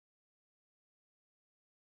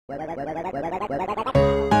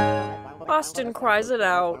Austin cries it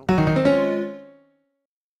out.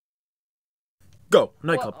 Go!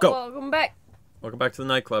 Nightclub, go! Welcome back. Welcome back to the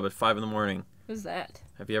nightclub at 5 in the morning. Who's that?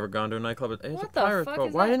 Have you ever gone to a nightclub? It's What a the pirate fuck boat.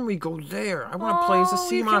 is Why that? didn't we go there? I want to play as a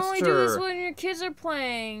sea you can monster. only do this when your kids are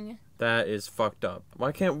playing. That is fucked up.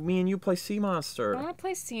 Why can't me and you play sea monster? I want to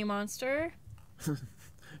play Sea Monster.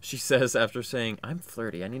 She says after saying, I'm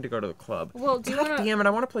flirty, I need to go to the club. Well, do you God want to... damn it, I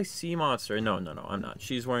want to play sea monster. No, I'm not.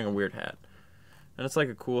 She's wearing a weird hat. And it's like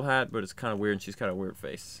a cool hat, but it's kind of weird and she's got a weird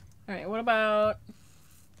face. Alright, what about...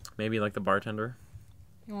 Maybe like the bartender?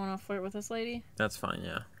 You want to flirt with this lady? That's fine,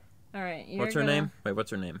 yeah. Alright, What's her name? Wait, what's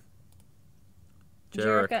her name?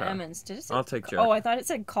 Jerica Emmons. Did it say... I'll take Jerica. Oh, I thought it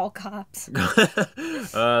said call cops.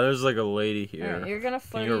 There's like a lady here. Alright, you're gonna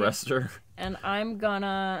flirt. Can you arrest her? And I'm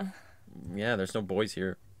gonna... Yeah, there's no boys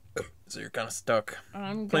here. So you're kind of stuck.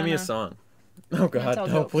 I'm Play gonna... me a song. Oh god, tell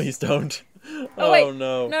no, jokes. please don't. Oh, wait.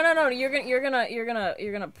 No. No. You're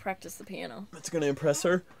gonna practice the piano. That's gonna impress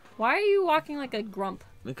her. Why are you walking like a grump?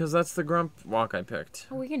 Because that's the grump walk I picked.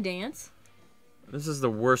 Oh, we can dance? This is the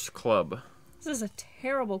worst club. This is a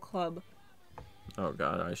terrible club. Oh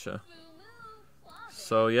god, Aisha.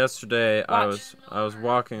 So yesterday I was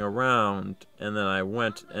walking around and then I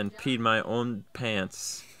went and peed my own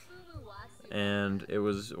pants. And it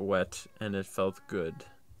was wet and it felt good.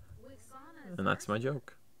 And that's my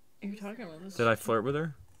joke. You're talking about this. Did I flirt with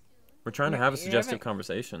her? We're trying to have a suggestive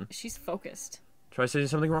conversation. She's focused. Try saying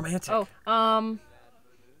something romantic. Oh,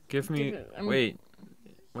 Give me... Wait.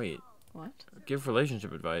 What? Give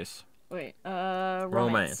relationship advice. Wait,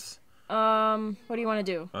 Romance. What do you want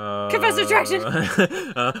to do? Confess attraction!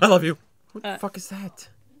 I love you. What the fuck is that?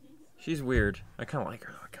 She's weird. I kind of like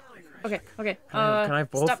her, though. Okay. Can I have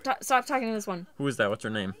both? Stop talking to this one. Who is that? What's her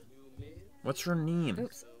name? What's her name?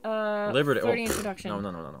 Oops. Liberty. Flirty introduction.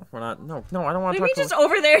 No. We're not. No, I don't want to Maybe talk to just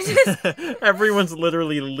over there. Just... Everyone's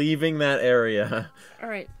literally leaving that area.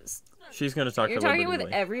 Alright. She's going to talk to Liberty You're talking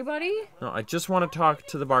with everybody? No, I just want to talk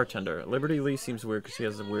to the bartender. Liberty Lee seems weird because she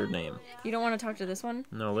has a weird name. You don't want to talk to this one?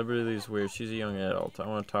 No, Liberty Lee's weird. She's a young adult. I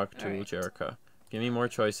want to talk to Jerica. Give me more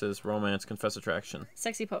choices. Romance, confess attraction.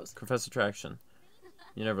 Sexy pose. Confess attraction.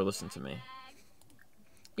 You never listen to me.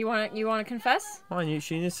 You wanna confess? Well,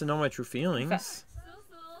 she needs to know my true feelings. Confess.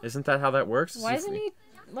 Isn't that how that works? Why isn't he,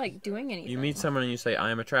 like, doing anything? You meet someone and you say,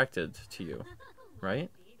 I am attracted to you.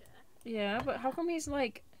 Right? Yeah, but how come he's,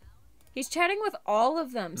 like... He's chatting with all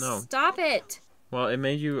of them. No. Stop it! Well, it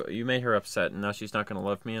made you made her upset, and now she's not going to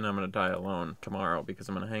love me, and I'm going to die alone tomorrow because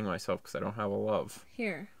I'm going to hang myself because I don't have a love.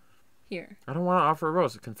 Here. I don't want to offer a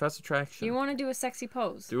rose. Confess attraction. You want to do a sexy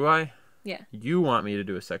pose. Do I? Yeah. You want me to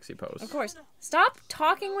do a sexy pose. Of course. Stop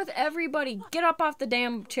talking with everybody. Get up off the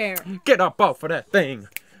damn chair. Get up off of that thing.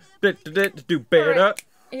 Do better. Right.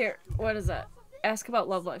 Here, what is that? Ask about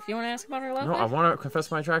love life. You want to ask about her love life? No, I want to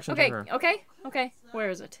confess my attraction to her. Okay.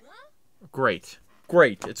 Where is it? Great.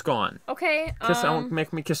 It's gone. Okay,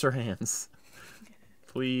 Make me kiss her hands.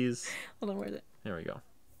 Please. Hold on, where is it? There we go.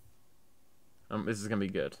 This is going to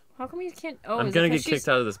be good. How come you can't... Oh, I'm going to get kicked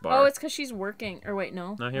out of this bar. Oh, it's because she's working. Or wait,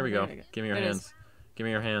 no. No, here we go. Give me your hands. Give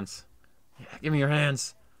me your hands. Yeah, give me your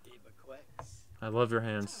hands. I love your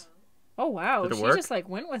hands. Oh, wow. Did it She work? just, like,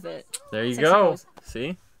 went with it. There you Sexy go. pose.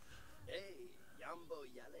 See?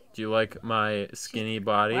 Do you like my skinny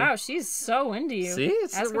body? Wow, she's so into you. See?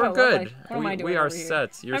 Ask We're about love good. life. What am I doing We are over here?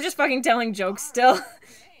 set. I'm just fucking telling jokes still.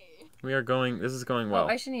 We are going... This is going well. Oh,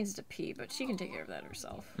 Aisha needs to pee, but she can take care of that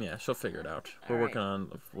herself. Yeah, she'll figure it out. We're working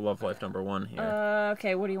on love life number 1 here.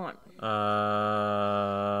 Okay, what do you want?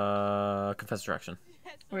 Confess attraction.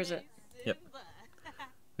 Where is it? Yep.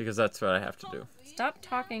 Because that's what I have to do. Stop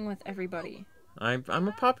talking with everybody. I'm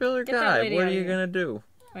a popular Get that guy. lady What are out you of here. gonna do?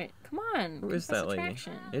 Wait, come on. Who is Confess that lady?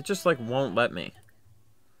 attraction. It just like won't let me.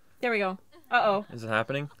 There we go. Uh-oh. Is it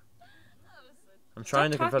happening? I'm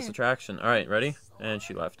trying to confess attraction. All right, ready? And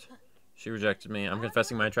she left. She rejected me. I'm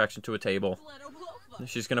confessing my attraction to a table.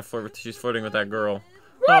 She's gonna flirt with. She's flirting with that girl.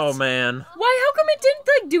 What? Oh man. Why? How come it didn't,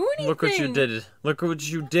 like, do anything? Look what you did. Look what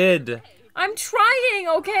you did. I'm trying,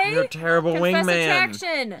 okay? You're a terrible Confess wingman.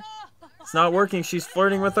 attraction. It's not working. She's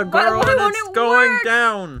flirting with a Why girl and won't it's it going work?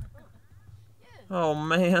 down. Oh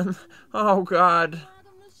man. Oh god.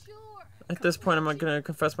 At this point, I'm not gonna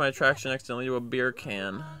confess my attraction accidentally to a beer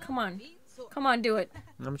can. Come on. Come on, do it.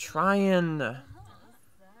 I'm trying.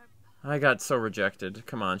 I got so rejected.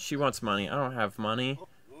 Come on, she wants money. I don't have money.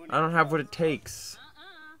 I don't have what it takes.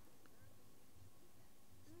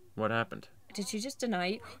 What happened? Did she just deny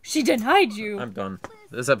you? She denied you! I'm done.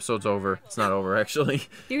 This episode's over. It's not over, actually.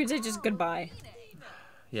 You can say just goodbye.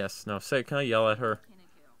 Yes, no, can I yell at her?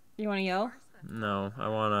 You want to yell? No, I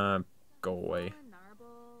want to go away.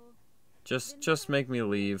 Just make me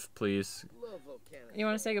leave, please. You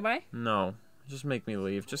want to say goodbye? No. Just make me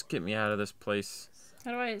leave. Just get me out of this place.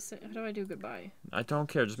 How do I do goodbye? I don't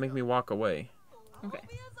care. Just make me walk away. Okay.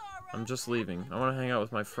 I'm just leaving. I want to hang out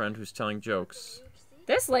with my friend who's telling jokes.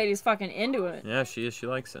 This lady's fucking into it. Yeah, she is. She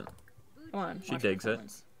likes it. Come on. She digs it.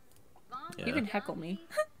 Yeah. You can heckle me.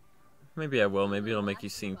 Maybe I will. Maybe it'll make you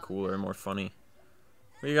seem cooler and more funny.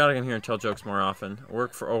 We gotta get in here and tell jokes more often.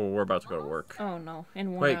 Oh, we're about to go to work. Oh, no.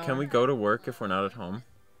 In 1 Wait, hour. can we go to work if we're not at home?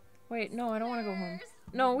 Wait, no, I don't want to go home.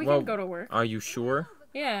 No, we can go to work. Are you sure?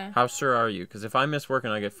 Yeah. How sure are you? Because if I miss work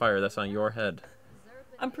and I get fired, that's on your head.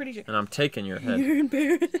 I'm pretty sure. And I'm taking your head. You're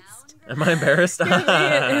embarrassed. Am I embarrassed? It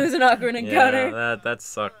was an awkward encounter. Yeah, that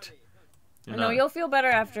sucked. No, you'll feel better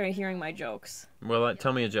after hearing my jokes. Well,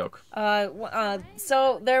 tell me a joke.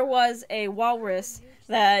 So there was a walrus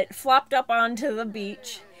that flopped up onto the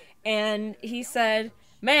beach, and he said,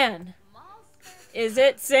 "Man, is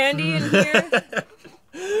it sandy in here?"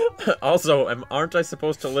 Also, aren't I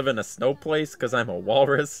supposed to live in a snow place because I'm a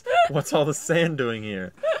walrus? What's all the sand doing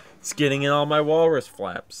here? It's getting in all my walrus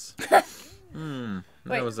flaps. That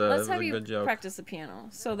was a good joke. Practice the piano,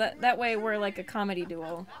 so that way we're like a comedy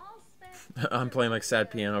duo. I'm playing like sad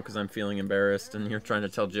piano because I'm feeling embarrassed, and you're trying to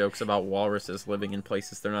tell jokes about walruses living in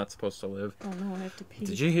places they're not supposed to live. Oh no, I have to pee.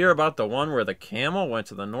 Did you hear about the one where the camel went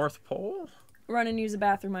to the North Pole? Run and use the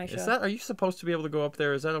bathroom, Aisha. Are you supposed to be able to go up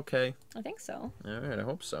there? Is that okay? I think so. All right, I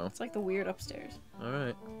hope so. It's like the weird upstairs. All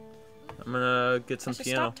right. I'm gonna get some Aisha,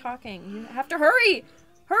 piano. stop talking. You have to hurry.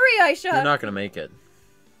 Hurry, Aisha. You're not gonna make it.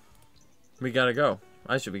 We gotta go.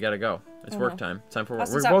 Aisha, we gotta go. It's work time. It's time for work.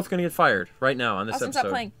 Austin, We're stop. both gonna get fired right now on this Austin, episode.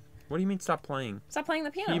 stop playing. What do you mean stop playing? Stop playing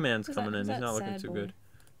the piano. He-Man's coming in. He's not looking too good.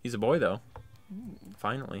 He's a boy though.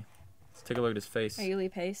 Finally. Let's take a look at his face. Are you Lee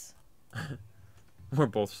Pace? We're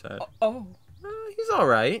both sad. Oh. He's all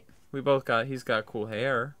right. He's got cool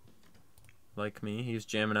hair. Like me. He's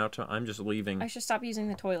jamming out to. I'm just leaving. I should stop using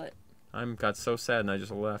the toilet. Got so sad and I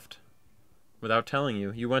just left. Without telling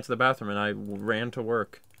you. You went to the bathroom and I ran to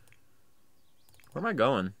work. Where am I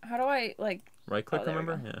going? How do I, like... Right click,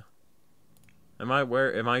 remember? Yeah. Am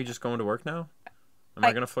I just going to work now? Am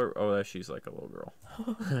I gonna flirt? Oh, she's like a little girl.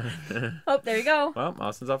 Oh, there you go. Well,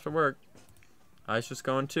 Austin's off to work. Aisha's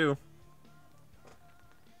going too.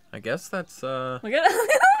 I guess that's, Look at her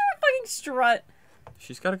fucking strut.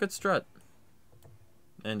 She's got a good strut.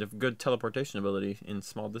 And a good teleportation ability in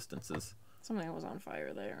small distances. Something was on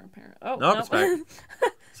fire there, apparently. Oh, nope, no. it's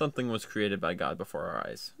back. Something was created by God before our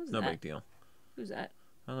eyes. Who's no that? big deal. Who's that?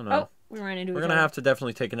 I don't know. Oh, we ran into We're each gonna other. have to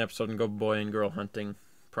definitely take an episode and go boy and girl hunting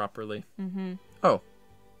properly. Mm-hmm. Oh.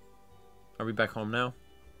 Are we back home now?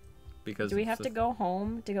 Because do we have to go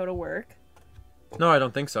home to go to work? No, I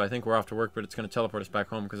don't think so. I think we're off to work, but it's going to teleport us back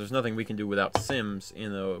home because there's nothing we can do without Sims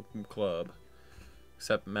in the club.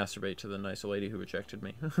 Except masturbate to the nice lady who rejected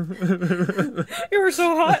me. You were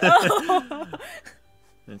so hot.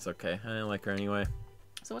 It's okay. I didn't like her anyway.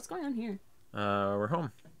 So what's going on here? We're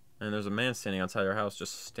home. And there's a man standing outside our house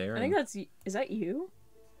just staring. I think that's... Is that you?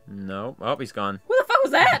 No. Oh, he's gone. Who the fuck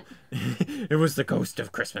was that? It was the ghost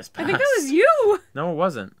of Christmas past. I think that was you. No, it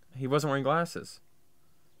wasn't. He wasn't wearing glasses.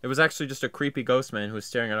 It was actually just a creepy ghost man who was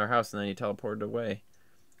staring at our house and then he teleported away.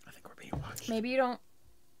 I think we're being watched. Maybe you don't...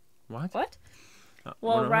 What? What?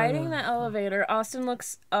 While riding the elevator, Austin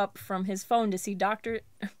looks up from his phone to see Doctor...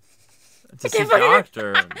 To see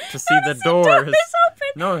Doctor. To see the doors.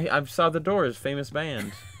 No, I saw the Doors, famous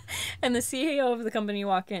band. And the CEO of the company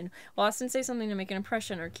walk in. Will Austin say something to make an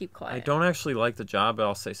impression or keep quiet? I don't actually like the job, but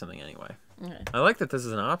I'll say something anyway. Okay. I like that this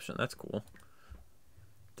is an option. That's cool.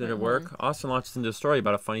 Did it work? Austin launches into a story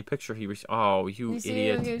about a funny picture he received. Oh, you idiot.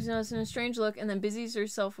 The CEO gives Austin a strange look and then busies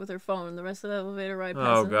herself with her phone. The rest of the elevator ride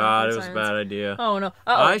passes. Oh, God, it was a bad idea. Oh, no.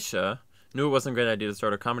 Uh-oh. Aisha knew it wasn't a great idea to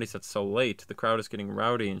start a comedy set so late. The crowd is getting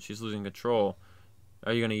rowdy and she's losing control.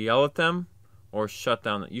 Are you going to yell at them or shut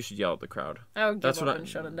down? You should yell at the crowd. I would give up and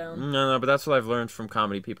shut it down. No, but that's what I've learned from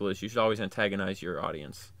comedy people is you should always antagonize your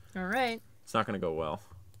audience. All right. It's not going to go well.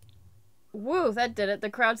 Woo, that did it. The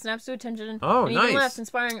crowd snaps to attention. Oh, and nice. even laughed,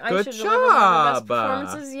 inspiring Good Aisha to deliver one of the best job.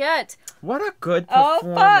 performances yet. What a good Oh,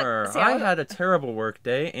 performer. fuck. See, I had a terrible work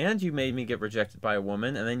day, and you made me get rejected by a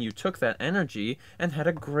woman, and then you took that energy and had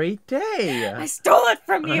a great day. I stole it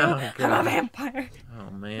from you. Oh, I'm a vampire. Oh,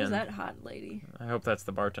 man. Who's that hot lady? I hope that's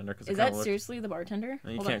the bartender. Cause Is that seriously the bartender?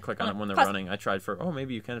 You Hold can't on. click on it when they're Pause. running. I tried for... Oh,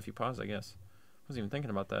 maybe you can if you pause, I guess. I wasn't even thinking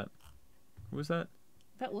about that. Who was that?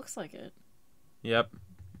 That looks like it. Yep.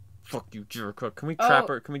 Fuck you, jerk. Can we trap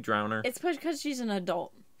her? Can we drown her? It's because she's an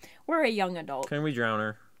adult. We're a young adult. Can we drown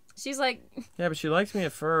her? She's like... Yeah, but she liked me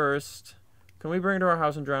at first. Can we bring her to our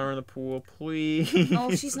house and drown her in the pool, please?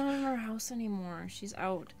 No, she's not in our house anymore. She's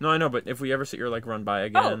out. No, I know, but if we ever see her like run by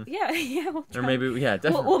again. Oh, yeah. Or maybe, yeah,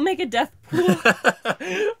 definitely. We'll make a death pool.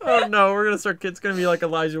 Oh no, we're gonna start. It's gonna be like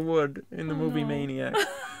Elijah Wood in the movie Maniac.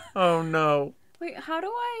 Oh no. Wait, how did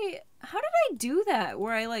I do that?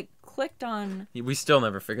 Where I like clicked on. We still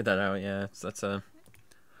never figured that out. Yeah, that's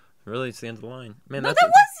really it's the end of the line. Man, No, that's that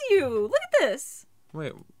was you. Look at this.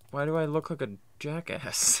 Wait, why do I look like a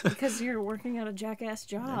jackass? Because you're working at a jackass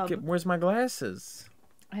job. Where's my glasses?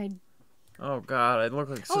 Oh God, I look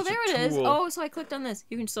like such a tool. Oh, there it is. Oh, so I clicked on this.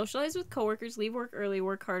 You can socialize with coworkers, leave work early,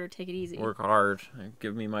 work hard, or take it easy. Work hard.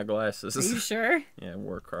 Give me my glasses. Are you sure? Yeah,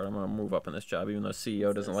 work hard. I'm gonna move up in this job, even though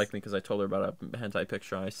CEO doesn't like me because I told her about a hentai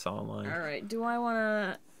picture I saw online. All right. Do I want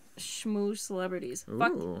to schmooze celebrities?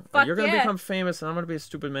 Ooh. Fuck You're gonna yeah. become famous, and I'm gonna be a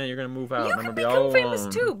stupid man. You're gonna move out, You and I'm can gonna be all become famous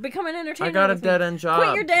alone. too. Become an entertainer. I got a with me. dead end job.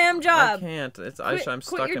 Quit your damn job. I can't. I'm Quit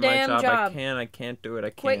stuck your in my damn job. job. I can't do it. I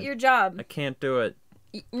can't. Quit your job. I can't do it.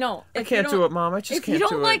 No. I can't do it, Mom. I just can't do it. If you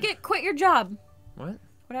don't like it, quit your job. What?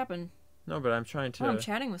 What happened? No, but I'm trying to. Oh, I'm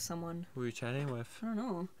chatting with someone. Who are you chatting with? I don't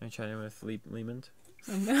know. Are you chatting with Lehman?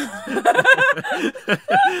 Come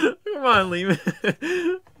Come on, Lehman.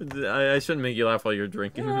 I shouldn't make you laugh while you're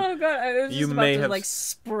drinking. Oh God, I was just about to like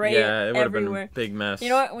spray it would everywhere. have been a big mess. You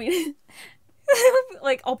know what?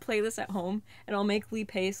 Like I'll play this at home and I'll make Lee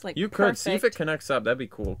paste like. You could perfect. see if it connects up. That'd be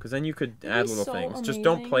cool. Because then you could add little so things. amazing. Just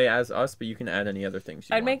don't play as us, but you can add any other things.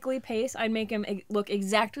 I'd make Lee paste. I'd make him look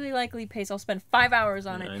exactly like Lee paste. I'll spend 5 hours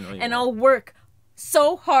on it, I know you and will. I'll work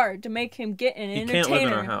so hard to make him get an He entertainer. can't live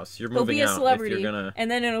in our house. You're moving He'll be a out celebrity, if you're gonna. and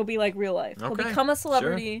then it'll be like real life. He'll Okay, become a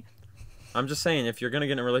celebrity. Sure. I'm just saying, if you're gonna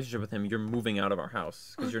get in a relationship with him, you're moving out of our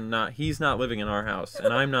house because you're not. He's not living in our house,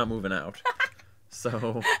 and I'm not moving out.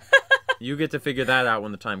 So you get to figure that out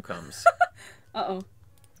when the time comes. Uh-oh.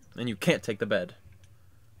 And you can't take the bed.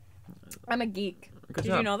 I'm a geek. Good Did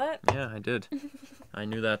job. you know that? Yeah, I did. I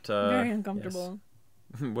knew that. Very uncomfortable.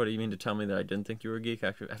 Yes. What do you mean to tell me that I didn't think you were a geek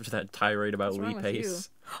after that tirade about What's Lee wrong with you? Pace?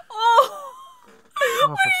 Oh!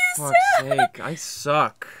 Oh, for fuck's sake. I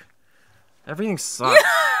suck. Everything sucks.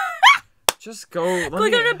 Just go.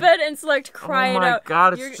 Click on a bed and select cry it out. Oh my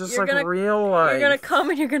God, it's You're just gonna, like real life. You're gonna come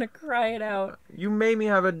and you're gonna cry it out. You made me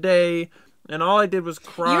have a day, and all I did was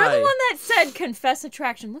cry. You're the one that said confess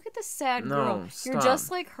attraction. Look at this sad No, girl. stop. You're just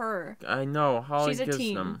like her. I know. Holly She's a gives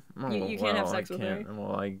teen. them. Oh, You can't have sex with her.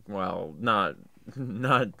 Well, not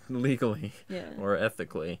legally Yeah. or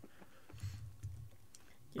ethically.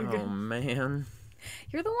 You're Oh good. man.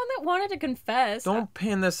 You're the one that wanted to confess. Don't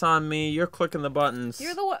pin this on me. You're clicking the buttons.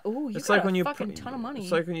 You're the one. Ooh, you It's got like a when you fucking ton of money.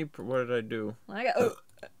 It's like when you. What did I do? I got.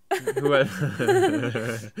 Who had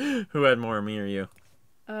Who had more, me or you?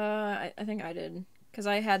 I think I did, cause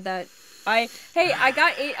I had that. I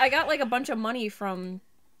got like a bunch of money from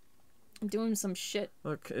doing some shit.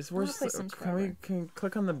 Look, it's wanna worse. play Sims Can forever. can you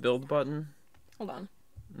click on the build button? Hold on.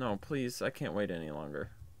 No, please. I can't wait any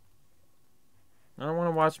longer. I don't want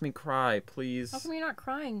to watch me cry, please. How come you're not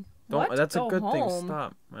crying? Don't. What? That's Go a good thing. home.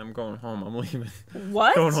 Stop. I'm going home. I'm leaving.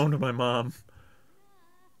 What? Going home to my mom.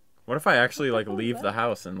 What if I actually like hell is leave that? the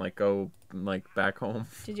house and like go like back home?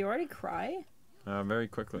 Did you already cry? Very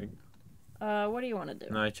quickly. What do you want to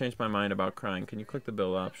do? No, I changed my mind about crying. Can you click the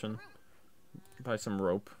build option? Buy some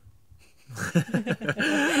rope.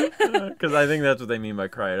 Because I think that's what they mean by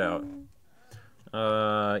cry it out.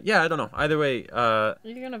 Yeah, I don't know. Either way,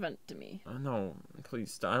 You're gonna vent to me. no,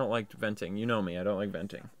 please stop. I don't like venting. You know me. I don't like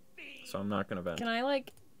venting. So I'm not gonna vent. Can I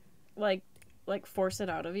like force it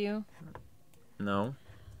out of you? No.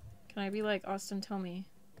 Can I be like, Austin, tell me?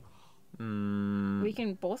 Mm, We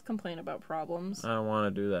can both complain about problems. I don't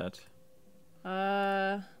want to do that.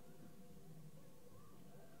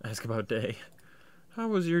 Ask about day. How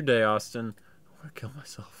was your day, Austin? I want to kill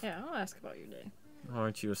myself. Yeah, I'll ask about your day.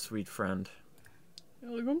 Aren't you a sweet friend?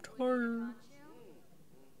 You're like, I'm tired.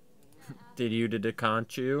 Did it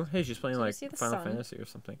can't you? Hey, she's playing Did you like see the Final sun? Fantasy or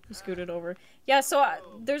something. You scooted over. Yeah, so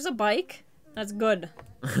there's a bike. That's good.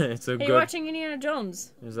 It's a Hey, good. you watching Indiana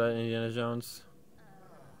Jones? Is that Indiana Jones?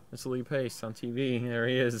 It's Lee Pace on TV. There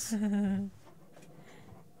he is. What am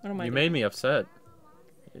I You doing? made me upset.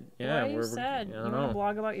 Yeah, Why are you we're sad? I You don't want to know.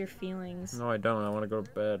 blog about your feelings. No, I don't. I want to go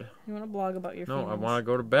to bed. You want to blog about your feelings. No, I want to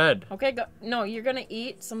go to bed. Okay, go. No, you're gonna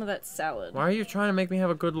eat some of that salad. Why are you trying to make me have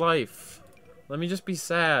a good life? Let me just be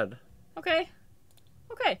sad. Okay.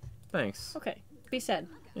 Okay. Thanks. Okay. Be sad.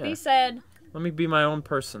 Yeah. Be sad. Let me be my own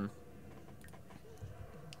person.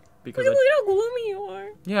 Because Look how gloomy you are.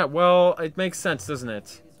 yeah, well, it makes sense, doesn't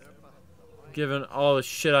it? Given all the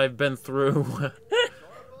shit I've been through.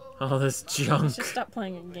 All this junk. Let's just stop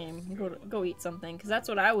playing a game. Go eat something, because that's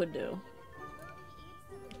what I would do.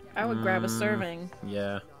 I would grab a serving.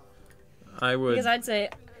 Yeah. I would. Because I'd say,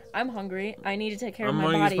 I'm hungry. I need to take care of my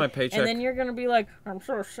gonna body. use my paycheck. And then you're going to be like, I'm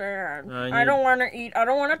so sad. I don't want to eat. I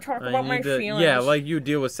don't want to talk about my feelings. Yeah, like you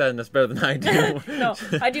deal with sadness better than I do. No,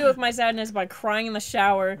 I deal with my sadness by crying in the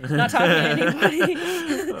shower, not talking to anybody.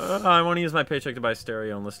 I want to use my paycheck to buy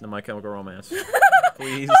stereo and listen to My Chemical Romance.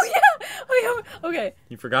 Please. Oh, yeah. Oh, yeah. Okay.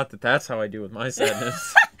 You forgot that that's how I deal with my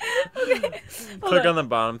sadness. Okay. Click on the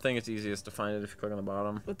bottom thing. It's easiest to find it if you click on the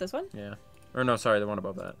bottom. With this one? Yeah. Or no, sorry, the one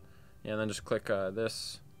above that. Yeah, and then just click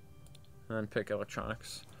this. And then pick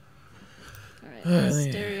electronics. Alright,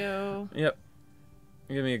 stereo. Yep.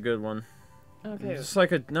 Give me a good one. Okay. Just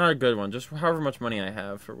like not a good one, just however much money I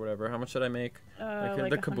have or whatever. How much did I make? Like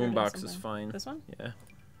the Kaboom box is fine. This one? Yeah.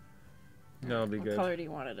 That'll be good. What color do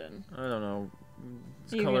you want it in? I don't know.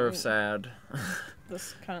 It's color of sad.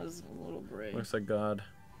 This kind of is a little gray. Looks like God.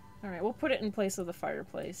 Alright, we'll put it in place of the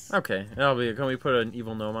fireplace. Okay, that'll be. Can we put an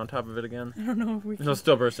evil gnome on top of it again? I don't know if we can. It'll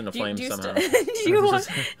still burst into flames somehow. Do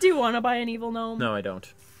you want to buy an evil gnome? No, I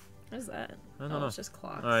don't. What is that? I don't know. It's just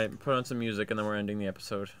clocks. Alright, put on some music and then we're ending the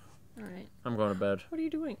episode. Alright. I'm going to bed. What are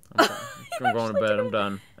you doing? I'm going to bed. I'm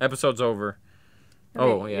done. Episode's over.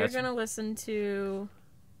 Oh, yeah. You're going to listen to...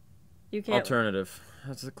 You can't... Alternative.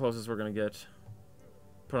 That's the closest we're going to get.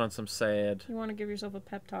 Put on some sad. You want to give yourself a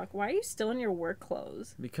pep talk. Why are you still in your work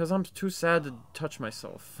clothes? Because I'm too sad to touch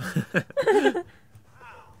myself.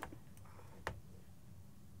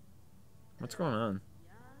 What's going on?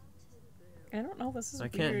 I don't know. This is I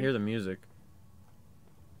weird. can't hear the music.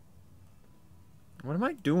 What am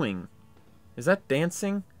I doing? Is that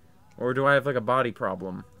dancing? Or do I have like a body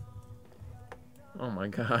problem? Oh my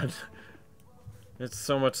god. It's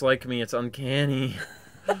so much like me, it's uncanny.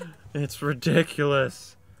 It's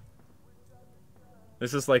ridiculous.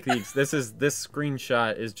 This is like this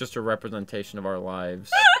screenshot is just a representation of our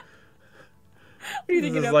lives. What do you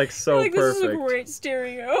think? This is like so perfect. This is a great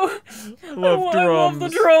stereo. I love the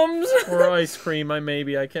drums. Or ice cream,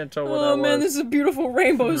 maybe. I can't tell what that was. Oh man, this is a beautiful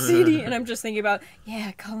rainbow CD. And I'm just thinking about,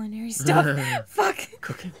 yeah, culinary stuff. Fuck.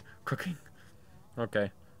 Cooking.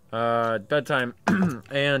 Okay. Bedtime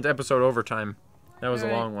and episode overtime. That was a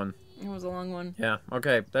long one. It was a long one. Yeah.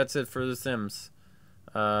 Okay, that's it for The Sims.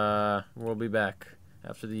 We'll be back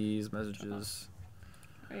after these messages.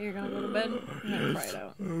 Right, you're gonna go to bed? I'm gonna cry it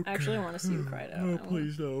out. Okay. I actually want to see you cry it out. Oh,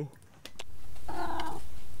 please no.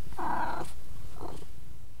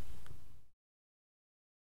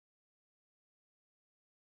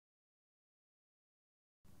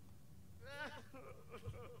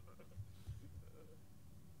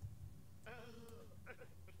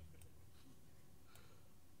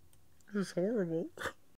 This is horrible.